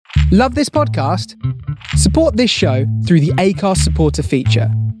Love this podcast? Support this show through the Acast supporter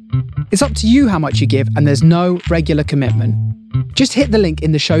feature. It's up to you how much you give, and there's no regular commitment. Just hit the link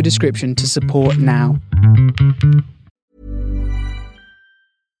in the show description to support now.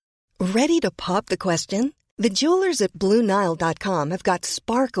 Ready to pop the question? The jewelers at BlueNile.com have got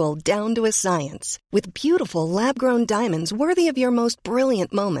sparkle down to a science with beautiful lab-grown diamonds worthy of your most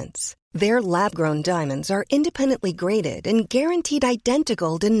brilliant moments. Their lab-grown diamonds are independently graded and guaranteed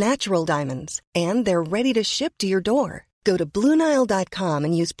identical to natural diamonds, and they're ready to ship to your door. Go to BlueNile.com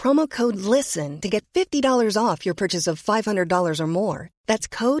and use promo code LISTEN to get $50 off your purchase of $500 or more. That's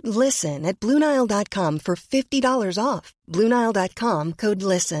code LISTEN at BlueNile.com for $50 off. BlueNile.com, code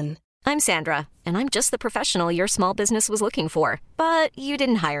LISTEN. I'm Sandra, and I'm just the professional your small business was looking for. But you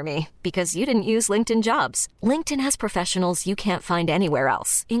didn't hire me because you didn't use LinkedIn Jobs. LinkedIn has professionals you can't find anywhere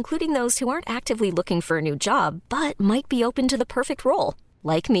else, including those who aren't actively looking for a new job, but might be open to the perfect role,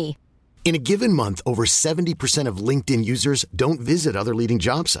 like me. In a given month, over 70% of LinkedIn users don't visit other leading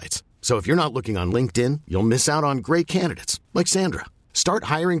job sites. So if you're not looking on LinkedIn, you'll miss out on great candidates like Sandra. Start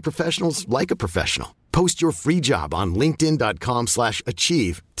hiring professionals like a professional. Post your free job on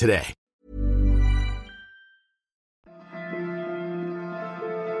linkedin.com/achieve today.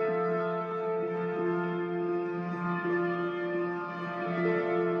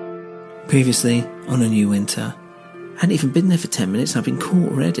 Previously on A New Winter. Hadn't even been there for 10 minutes, I'd been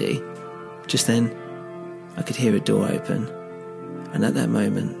caught already. Just then, I could hear a door open, and at that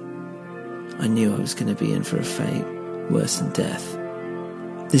moment, I knew I was going to be in for a fate worse than death.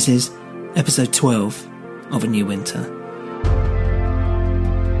 This is episode 12 of A New Winter.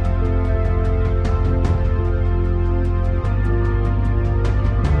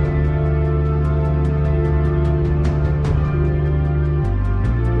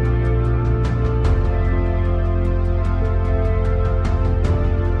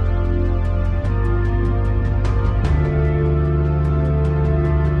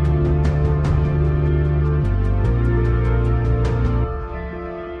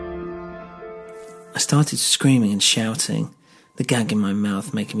 I started screaming and shouting, the gag in my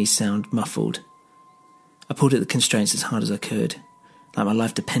mouth making me sound muffled. I pulled at the constraints as hard as I could, like my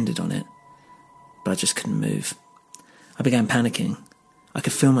life depended on it, but I just couldn't move. I began panicking. I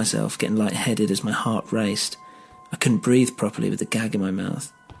could feel myself getting lightheaded as my heart raced. I couldn't breathe properly with the gag in my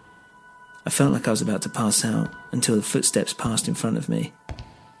mouth. I felt like I was about to pass out until the footsteps passed in front of me.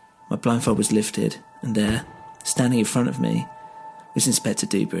 My blindfold was lifted, and there, standing in front of me, was Inspector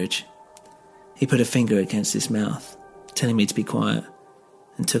Dewbridge. He put a finger against his mouth, telling me to be quiet,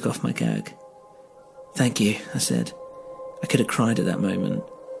 and took off my gag. "Thank you," I said. I could have cried at that moment.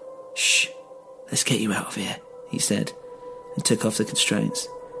 "Shh, let's get you out of here," he said, and took off the constraints.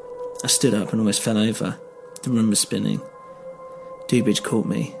 I stood up and almost fell over. The room was spinning. Dewbridge caught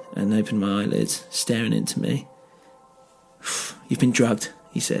me and opened my eyelids, staring into me. "You've been drugged,"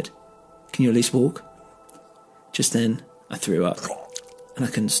 he said. "Can you at least walk?" Just then, I threw up, and I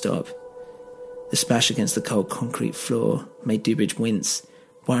couldn't stop. The splash against the cold concrete floor made Dewbridge wince,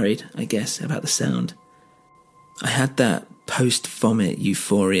 worried, I guess, about the sound. I had that post-vomit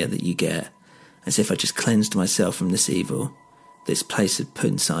euphoria that you get, as if I just cleansed myself from this evil this place had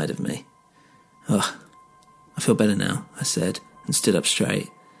put inside of me. "Ugh, I feel better now," I said, and stood up straight.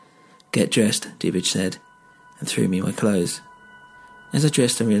 "Get dressed," Dewbridge said, and threw me my clothes. As I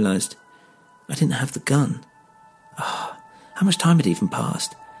dressed, I realised I didn't have the gun. How much time had even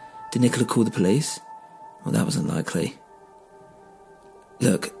passed? Did Nicola call the police? Well, that was unlikely.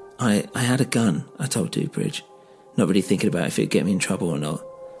 "Look, I had a gun," I told Dewbridge, not really thinking about if it would get me in trouble or not.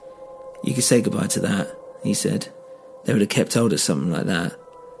 "You could say goodbye to that," he said. "They would have kept hold of something like that."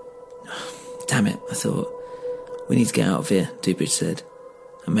 "Damn it," I thought. "We need to get out of here," Dewbridge said,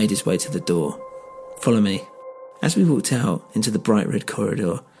 and made his way to the door. "Follow me." As we walked out into the bright red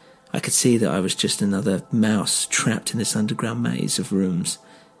corridor, I could see that I was just another mouse trapped in this underground maze of rooms.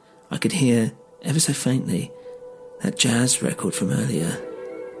 I could hear, ever so faintly, that jazz record from earlier.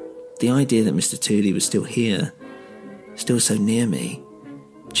 The idea that Mr. Tooley was still here, still so near me,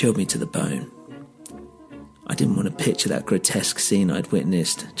 chilled me to the bone. I didn't want to picture that grotesque scene I'd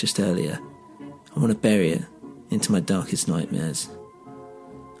witnessed just earlier. I want to bury it into my darkest nightmares.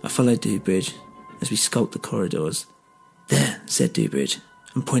 I followed Dewbridge as we skulked the corridors. "There," said Dewbridge,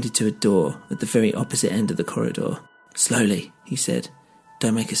 and pointed to a door at the very opposite end of the corridor. "Slowly," he said.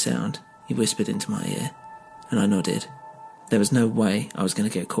 "Don't make a sound," he whispered into my ear, and I nodded. There was no way I was going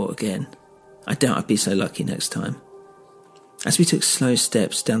to get caught again. I doubt I'd be so lucky next time. As we took slow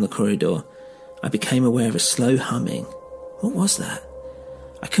steps down the corridor, I became aware of a slow humming. What was that?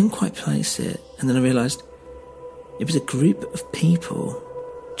 I couldn't quite place it, and then I realised it was a group of people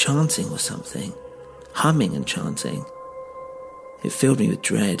chanting or something, humming and chanting. It filled me with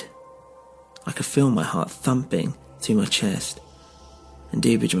dread. I could feel my heart thumping through my chest, and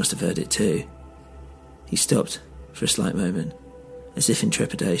Dubridge must have heard it too. He stopped for a slight moment, as if in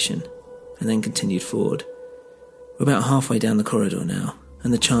trepidation, and then continued forward. We're about halfway down the corridor now,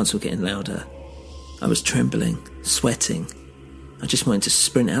 and the chants were getting louder. I was trembling, sweating. I just wanted to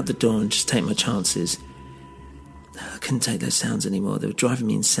sprint out the door and just take my chances. I couldn't take those sounds anymore. They were driving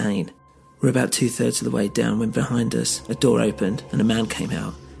me insane. We're about 2/3 of the way down when behind us a door opened and a man came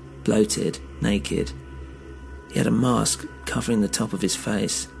out, bloated, naked. He had a mask covering the top of his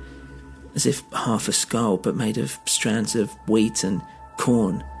face, as if half a skull but made of strands of wheat and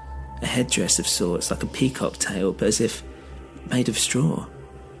corn, a headdress of sorts, like a peacock tail, but as if made of straw.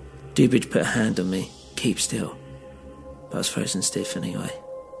 Dubridge put a hand on me. Keep still. But I was frozen stiff anyway.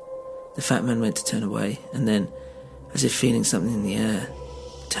 The fat man went to turn away, and then, as if feeling something in the air,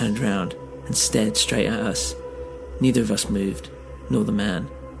 turned round and stared straight at us. Neither of us moved, nor the man.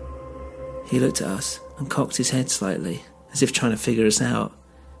 He looked at us and cocked his head slightly, as if trying to figure us out,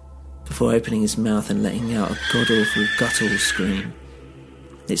 before opening his mouth and letting out a god-awful guttural scream.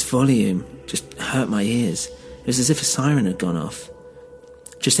 Its volume just hurt my ears. It was as if a siren had gone off.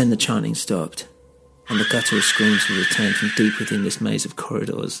 Just then the chanting stopped, and the guttural screams would return from deep within this maze of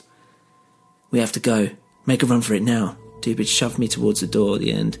corridors. "We have to go. Make a run for it now." Dubridge shoved me towards the door at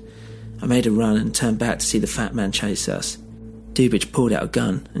the end. I made a run and turned back to see the fat man chase us. Dubridge pulled out a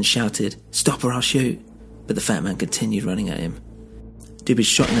gun and shouted, "Stop or I'll shoot." But the fat man continued running at him. Dubridge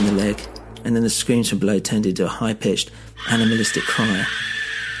shot him in the leg, and then the screams from below turned into a high-pitched, animalistic cry.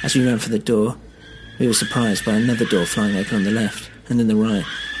 As we ran for the door, we were surprised by another door flying open on the left, and then the right,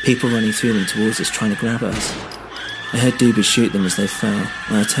 people running through them towards us trying to grab us. I heard Dubridge shoot them as they fell,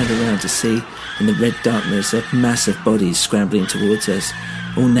 and I turned around to see, in the red darkness, a mass of bodies scrambling towards us,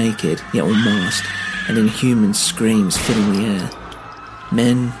 all naked, yet all masked, and inhuman screams filling the air.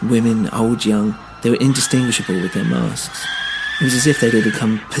 Men, women, old, young, they were indistinguishable with their masks. It was as if they'd all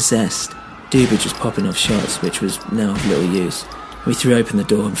become possessed. Dubridge was popping off shots, which was now of little use. We threw open the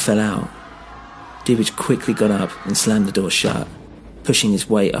door and fell out. Dubridge quickly got up and slammed the door shut, pushing his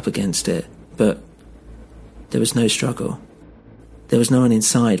weight up against it, but there was no struggle. There was no one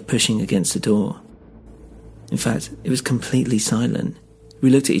inside pushing against the door. In fact, it was completely silent. We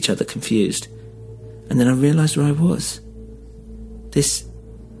looked at each other confused, and then I realised where I was. This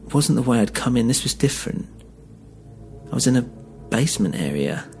wasn't the way I'd come in, this was different. I was in a basement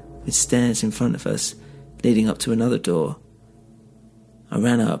area, with stairs in front of us, leading up to another door. I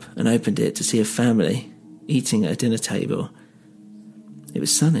ran up and opened it to see a family eating at a dinner table. It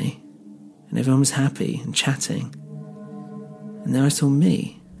was sunny, and everyone was happy and chatting. And there I saw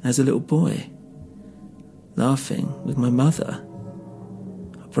me, as a little boy, laughing with my mother,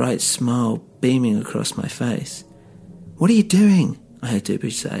 a bright smile beaming across my face. "What are you doing?" I heard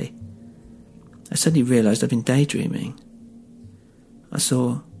Dubridge say. I suddenly realised I'd been daydreaming. I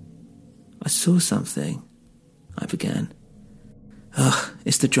saw something, I began. "Ugh,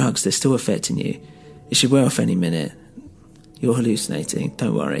 it's the drugs, they're still affecting you. It should wear off any minute. You're hallucinating,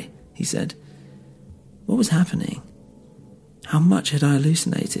 don't worry," he said. What was happening? How much had I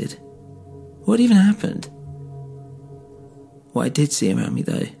hallucinated? What even happened? What I did see around me,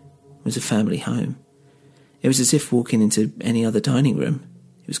 though, was a family home. It was as if walking into any other dining room.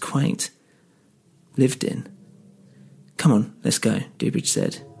 It was quaint. Lived in. "Come on, let's go," Dubridge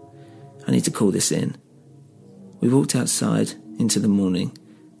said. "I need to call this in." We walked outside into the morning.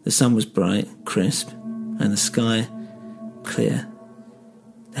 The sun was bright, crisp, and the sky clear.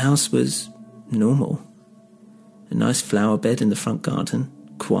 The house was normal. A nice flower bed in the front garden,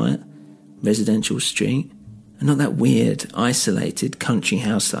 quiet, residential street, and not that weird, isolated country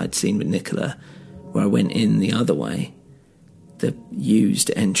house I'd seen with Nicola, where I went in the other way, the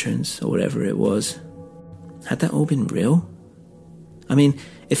used entrance or whatever it was. Had that all been real? I mean,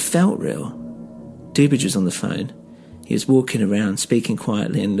 it felt real. Dubridge was on the phone. He was walking around, speaking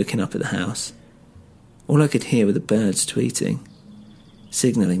quietly and looking up at the house. All I could hear were the birds tweeting,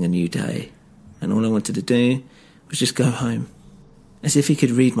 signalling a new day, and all I wanted to do was just go home. As if he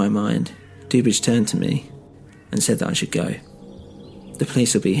could read my mind, Dubridge turned to me and said that I should go. The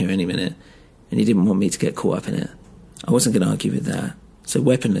police will be here any minute, and he didn't want me to get caught up in it. I wasn't going to argue with that, so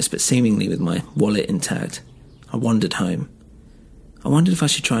weaponless but seemingly with my wallet intact, I wandered home. I wondered if I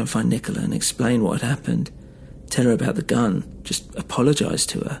should try and find Nicola and explain what had happened, tell her about the gun, just apologise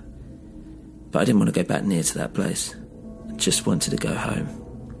to her. But I didn't want to go back near to that place. I just wanted to go home.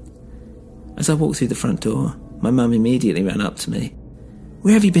 As I walked through the front door, my mum immediately ran up to me.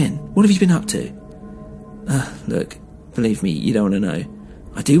 "Where have you been? What have you been up to?" Look, believe me, you don't want to know.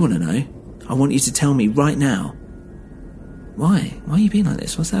 I do want to know. I want you to tell me right now. Why? Why are you being like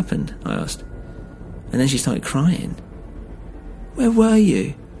this? What's happened? I asked. And then she started crying. Where were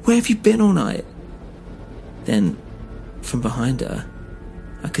you? Where have you been all night? Then, from behind her,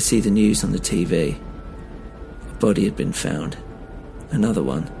 I could see the news on the TV. A body had been found. Another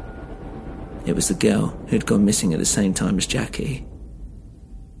one. It was the girl who had gone missing at the same time as Jackie.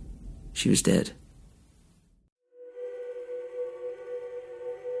 She was dead.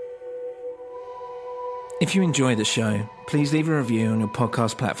 If you enjoy the show, please leave a review on your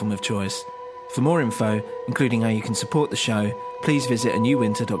podcast platform of choice. For more info, including how you can support the show, please visit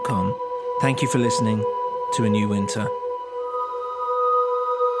anewwinter.com. Thank you for listening to A New Winter.